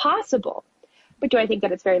 and possible. But do I think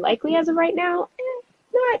that it's very likely as of right now?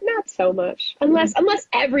 Not so much. Unless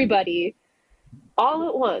everybody all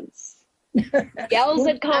at once yells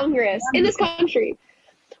at Congress in this country.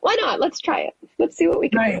 Why not? Let's try it. Let's see what we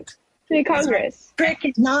can do. In Congress.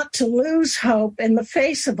 Trick not to lose hope in the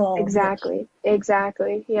face of all. Exactly.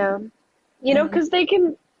 Yeah. Because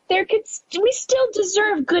we still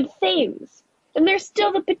deserve good things. And there's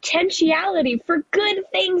still the potentiality for good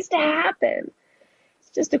things to happen. It's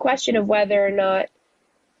just a question of whether or not,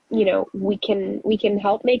 we can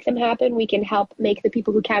help make them happen. We can help make the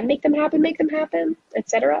people who can make them happen,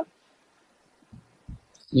 etc.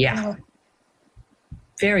 Yeah.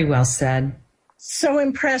 Very well said. So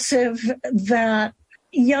impressive that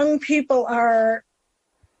young people are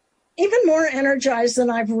even more energized than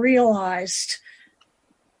I've realized.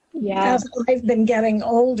 Yeah. As I've been getting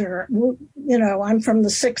older, I'm from the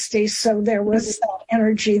 60s, so there was that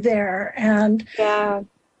energy there. And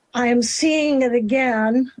I am seeing it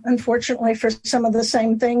again, unfortunately, for some of the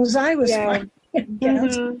same things I was fighting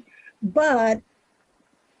against. But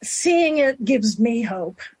seeing it gives me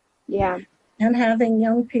hope. Yeah. And having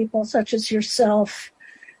young people such as yourself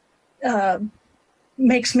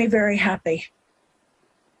makes me very happy.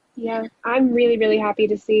 Yeah, I'm really, really happy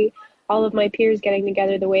to see all of my peers getting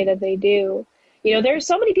together the way that they do. There's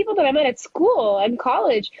so many people that I met at school and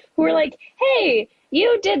college who were like, hey,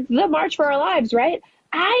 you did the March for Our Lives, right?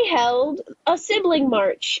 I held a sibling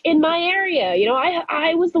march in my area.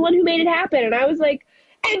 I was the one who made it happen. And I was like,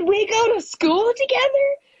 and we go to school together?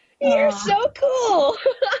 You're so cool.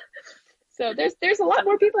 So there's a lot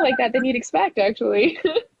more people like that than you'd expect, actually.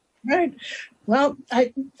 Right. Well,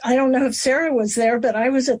 I don't know if Sarah was there, but I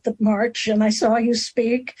was at the march and I saw you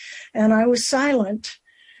speak and I was silent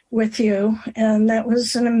with you. And that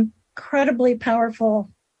was an incredibly powerful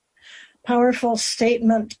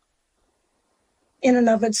statement in and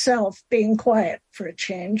of itself. Being quiet for a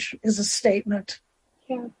change is a statement.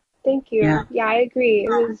 Yeah. Thank you. Yeah, I agree. It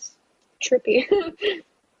was trippy.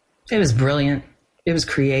 It was brilliant. It was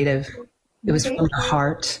creative. It was from the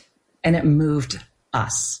heart, and it moved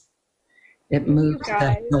us. It moved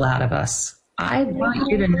the hell out of us. I want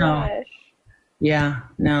you to know. Yeah,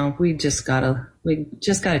 no, we just gotta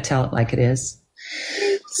tell it like it is.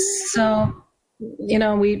 So,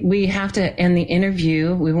 we have to end the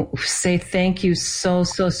interview. We say thank you so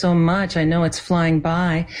much. I know it's flying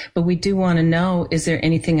by, but we do want to know, is there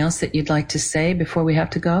anything else that you'd like to say before we have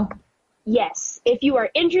to go? Yes. If you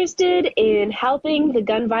are interested in helping the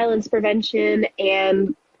gun violence prevention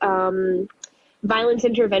and violence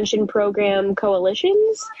intervention program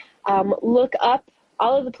coalitions, look up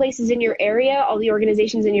all of the places in your area, all the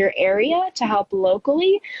organizations in your area to help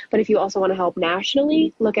locally. But if you also want to help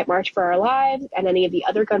nationally, look at March for Our Lives and any of the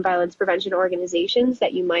other gun violence prevention organizations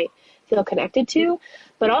that you might feel connected to.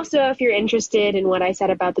 But also, if you're interested in what I said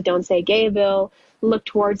about the Don't Say Gay bill, look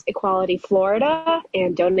towards Equality Florida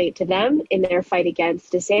and donate to them in their fight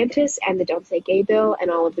against DeSantis and the Don't Say Gay bill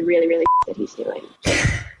and all of the really, really that he's doing.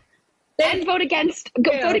 And vote against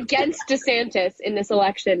DeSantis in this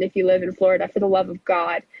election if you live in Florida, for the love of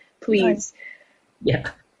God, please.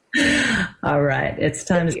 Yeah. All right. It's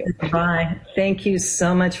time to say goodbye. Thank you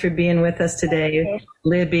so much for being with us today,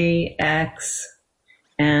 Libby X.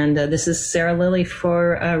 And this is Sarah Lilly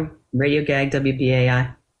for Radio Gag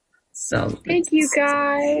WBAI. So thank you,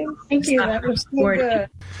 guys. Thank you. That was so good.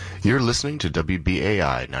 You're listening to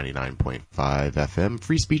WBAI 99.5 FM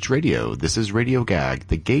Free Speech Radio. This is Radio Gag,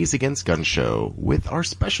 the Gays Against Guns show, with our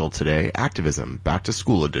special today, Activism, Back to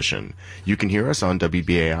School Edition. You can hear us on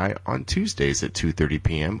WBAI on Tuesdays at 2:30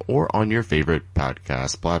 p.m. or on your favorite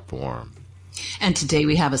podcast platform. And today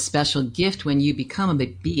we have a special gift when you become a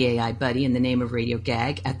BAI buddy in the name of Radio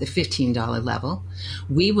Gag at the $15 level.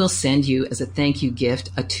 We will send you as a thank you gift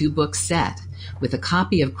a 2-book set with a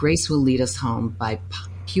copy of Grace Will Lead Us Home by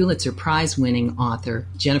Pulitzer Prize-winning author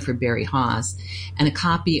Jennifer Berry Hawes and a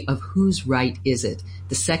copy of Whose Right Is It?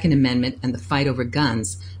 The Second Amendment and the Fight Over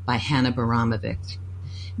Guns by Hannah Baramovic.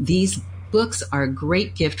 These books are a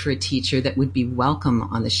great gift for a teacher that would be welcome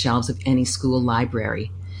on the shelves of any school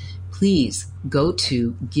library. Please go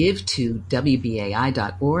to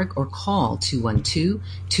give2wbai.org or call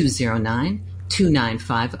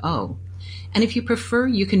 212-209-2950. And if you prefer,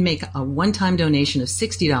 you can make a one-time donation of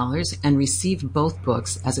 $60 and receive both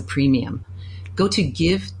books as a premium. Go to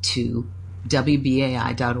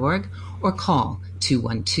give2wbai.org or call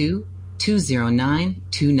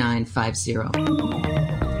 212-209-2950.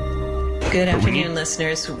 Good afternoon,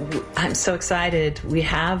 listeners. I'm so excited. We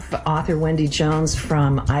have author Wendy Jones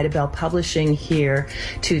from Idabel Publishing here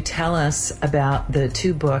to tell us about the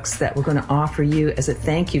 2 books that we're going to offer you as a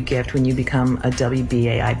thank you gift when you become a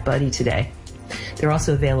WBAI buddy today. They're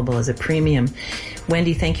also available as a premium.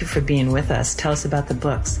 Wendy, thank you for being with us. Tell us about the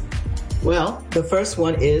books. Well, the first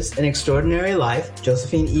one is An Extraordinary Life,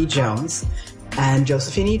 Josephine E. Jones. And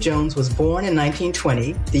Josephine E. Jones was born in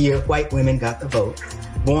 1920, the year white women got the vote.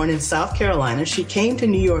 Born in South Carolina, she came to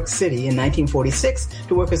New York City in 1946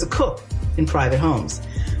 to work as a cook in private homes.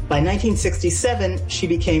 By 1967, she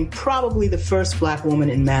became probably the first black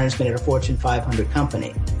woman in management at a Fortune 500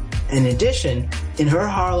 company. In addition, in her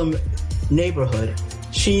Harlem neighborhood,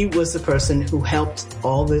 she was the person who helped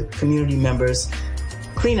all the community members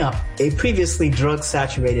clean up a previously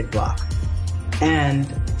drug-saturated block. And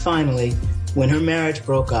finally, when her marriage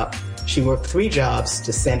broke up, she worked 3 jobs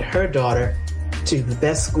to send her daughter to the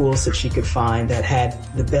best schools that she could find that had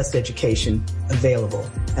the best education available.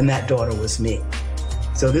 And that daughter was me.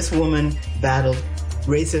 So this woman battled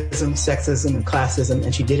racism, sexism, and classism,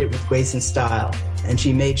 and she did it with grace and style. And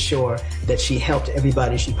she made sure that she helped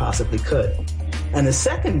everybody she possibly could. And the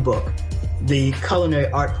second book, The Culinary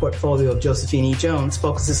Art Portfolio of Josephine E. Jones,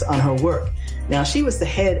 focuses on her work. Now, she was the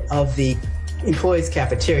head of the employees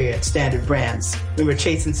cafeteria at Standard Brands. Remember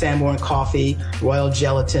Chase and Sanborn Coffee, Royal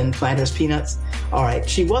Gelatin, Planters Peanuts? All right,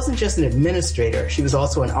 she wasn't just an administrator, she was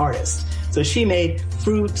also an artist. So she made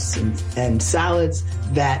fruits and salads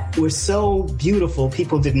that were so beautiful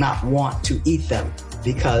people did not want to eat them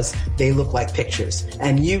because they look like pictures.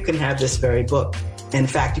 And you can have this very book. In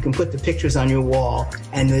fact, you can put the pictures on your wall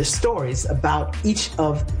and there's stories about each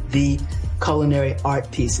of the culinary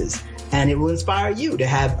art pieces. And it will inspire you to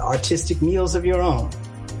have artistic meals of your own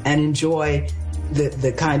and enjoy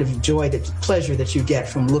the kind of joy, pleasure that you get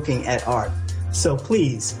from looking at art. So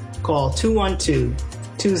please call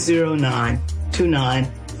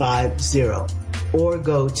 212-209-2950 or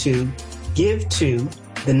go to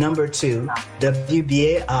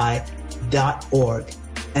give2wbai.org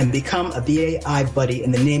and become a BAI buddy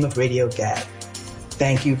in the name of Radio Gag.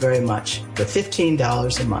 Thank you very much for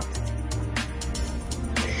 $15 a month.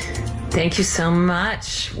 Thank you so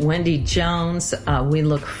much, Wendy Jones. We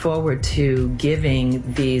look forward to giving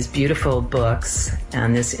these beautiful books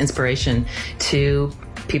and this inspiration to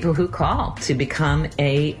people who call to become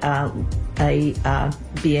a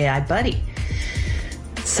BAI buddy.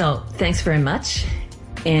 So thanks very much.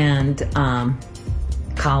 And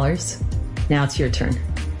callers, now it's your turn.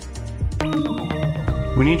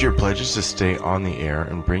 We need your pledges to stay on the air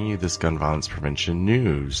and bring you this gun violence prevention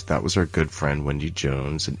news. That was our good friend Wendy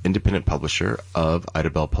Jones, an independent publisher of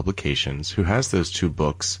Idabel Publications, who has those 2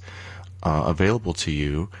 books available to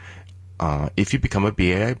you if you become a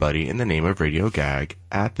BAI buddy in the name of Radio Gag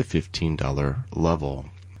at the $15 level.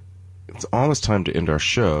 It's almost time to end our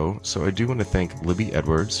show, so I do want to thank Libby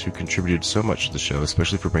Edwards, who contributed so much to the show,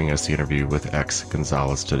 especially for bringing us the interview with X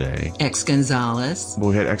Gonzalez today. X Gonzalez. Well,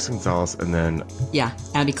 we had X Gonzalez and then... Yeah,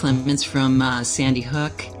 Abby Clements from Sandy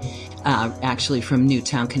Hook, actually from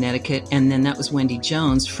Newtown, Connecticut. And then that was Wendy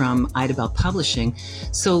Jones from Idabel Publishing.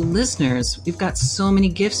 So listeners, we've got so many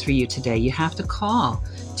gifts for you today. You have to call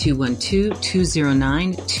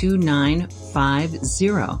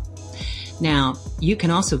 212-209-2950. Now, you can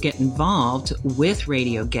also get involved with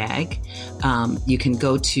Radio Gag. You can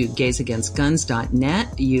go to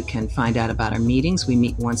gaysagainstguns.net. You can find out about our meetings. We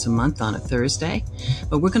meet once a month on a Thursday.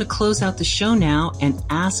 But we're going to close out the show now and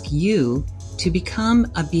ask you to become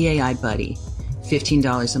a BAI buddy.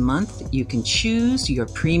 $15 a month. You can choose your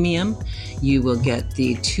premium. You will get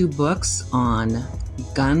the 2 books on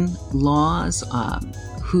gun laws.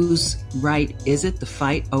 Whose right is it, the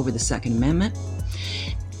fight over the Second Amendment?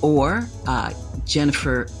 Or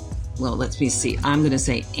Jennifer, well, let me see. I'm going to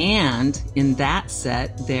say, and in that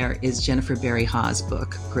set, there is Jennifer Berry Hawes'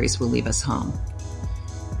 book, Grace Will Leave Us Home.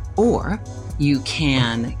 Or you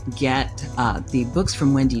can get the books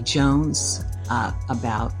from Wendy Jones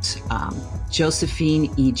about Josephine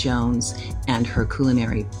E. Jones and her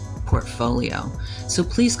culinary portfolio. So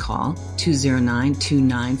please call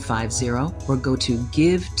 209-2950 or go to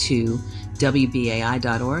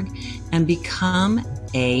give2wbai.org and become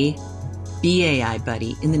a BAI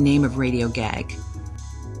buddy in the name of Radio Gag.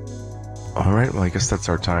 All right, well, I guess that's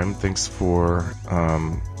our time. Thanks for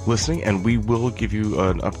listening, and we will give you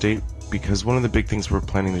an update because one of the big things we're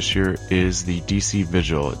planning this year is the DC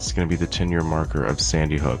Vigil. It's going to be the 10-year marker of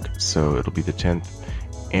Sandy Hook. So it'll be the 10th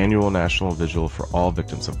annual national vigil for all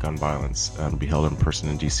victims of gun violence. It'll be held in person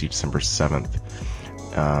in DC December 7th.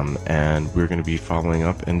 And we're going to be following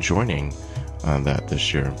up and joining that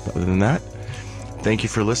this year. But other than that, thank you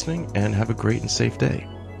for listening and have a great and safe day.